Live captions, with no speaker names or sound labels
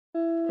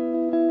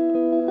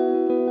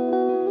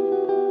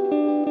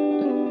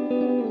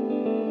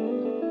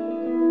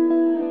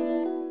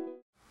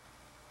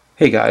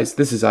Hey guys,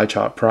 this is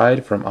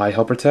Pride from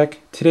iHelperTech.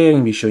 Today I'm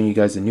going to be showing you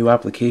guys a new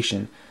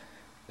application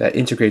that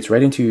integrates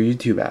right into your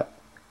YouTube app,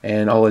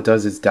 and all it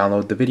does is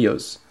download the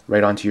videos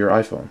right onto your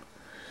iPhone.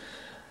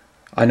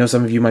 I know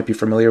some of you might be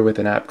familiar with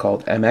an app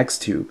called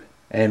MXTube,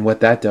 and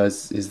what that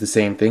does is the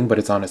same thing, but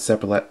it's on a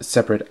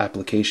separate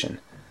application.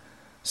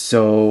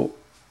 So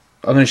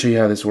I'm going to show you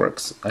how this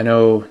works. I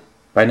know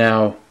by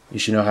now you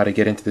should know how to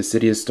get into the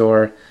Cyda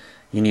store.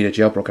 You need a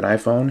jailbroken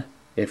iPhone.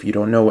 If you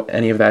don't know what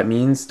any of that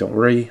means, don't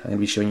worry. I'm going to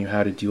be showing you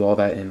how to do all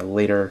that in a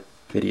later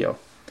video.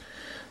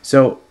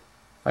 So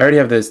I already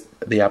have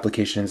the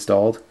application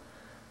installed.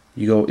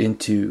 You go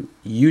into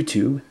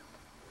YouTube,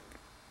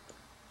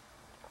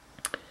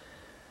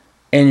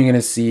 and you're going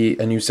to see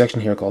a new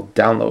section here called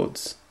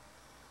Downloads.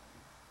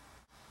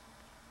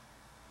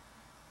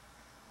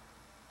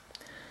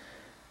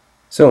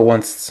 So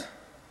once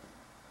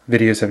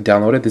videos have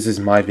downloaded, this is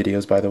my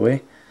videos by the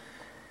way,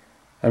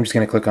 I'm just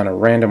going to click on a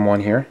random one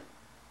here.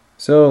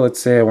 So let's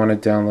say I want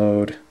to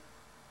download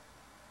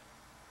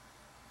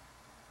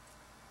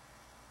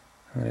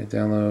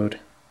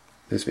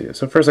this video.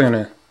 So first I'm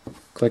going to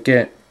click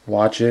it,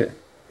 watch it.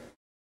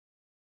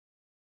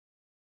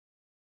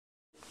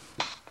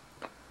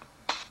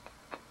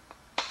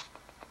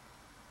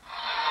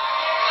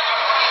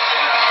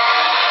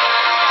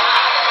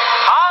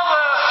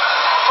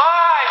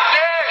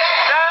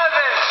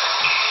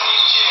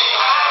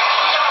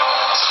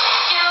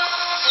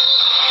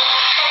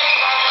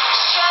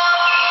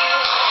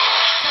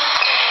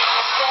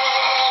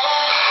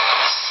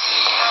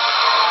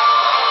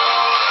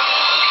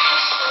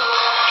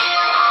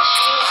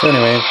 So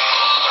anyway,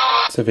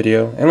 it's a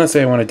video, and let's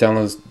say I want to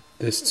download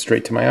this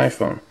straight to my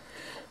iPhone.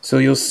 So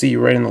you'll see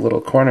right in the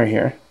little corner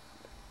here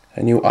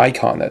a new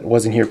icon that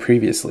wasn't here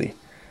previously.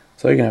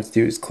 So all you're going to have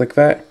to do is click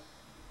that,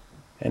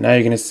 and now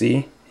you're going to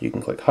see you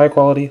can click high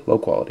quality, low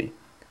quality.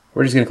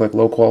 We're just going to click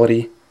low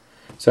quality,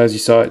 so as you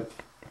saw it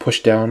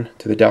push down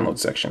to the download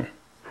section.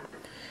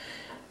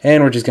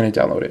 And we're just going to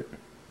download it.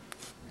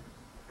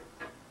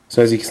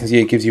 So as you can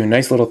see, it gives you a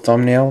nice little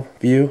thumbnail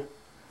view,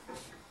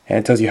 and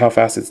it tells you how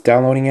fast it's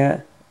downloading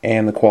at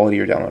and the quality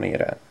you're downloading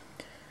it at.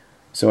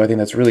 So I think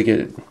that's really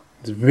good.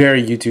 It's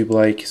very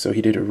YouTube-like, so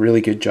he did a really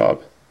good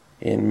job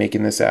in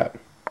making this app.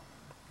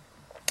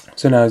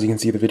 So now as you can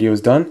see, the video is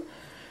done.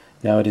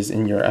 Now it is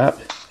in your app,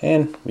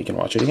 and we can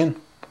watch it again.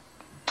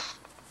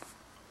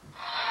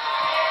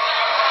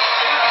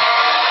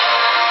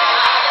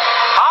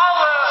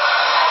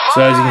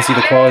 So as you can see,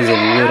 the quality is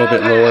a little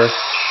bit lower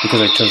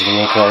because I chose the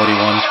low quality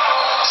one.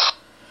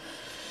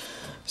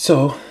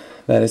 So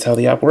that is how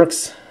the app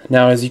works.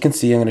 Now as you can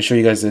see, I'm going to show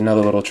you guys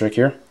another little trick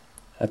here.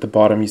 At the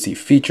bottom you see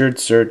featured,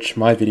 search,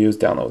 my videos,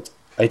 downloads.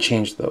 I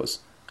changed those.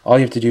 All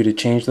you have to do to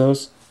change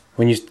those,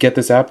 when you get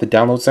this app, the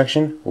download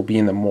section will be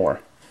in the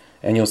more,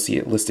 and you'll see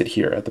it listed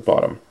here at the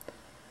bottom.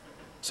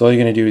 So all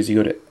you're going to do is you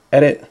go to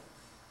edit,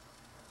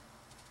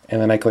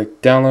 and then I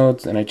click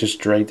downloads, and I just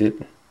dragged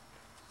it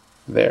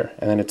there,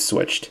 and then it's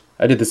switched.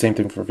 I did the same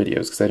thing for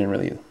videos because I didn't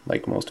really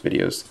like most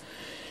videos.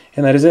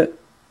 And that is it.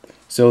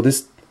 So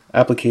this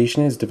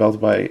application is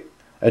developed by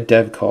a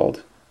dev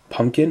called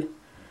Pumpkin,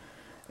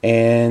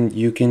 and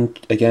you can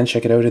again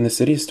check it out in the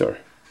Cyda store.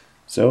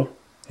 So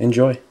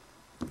enjoy.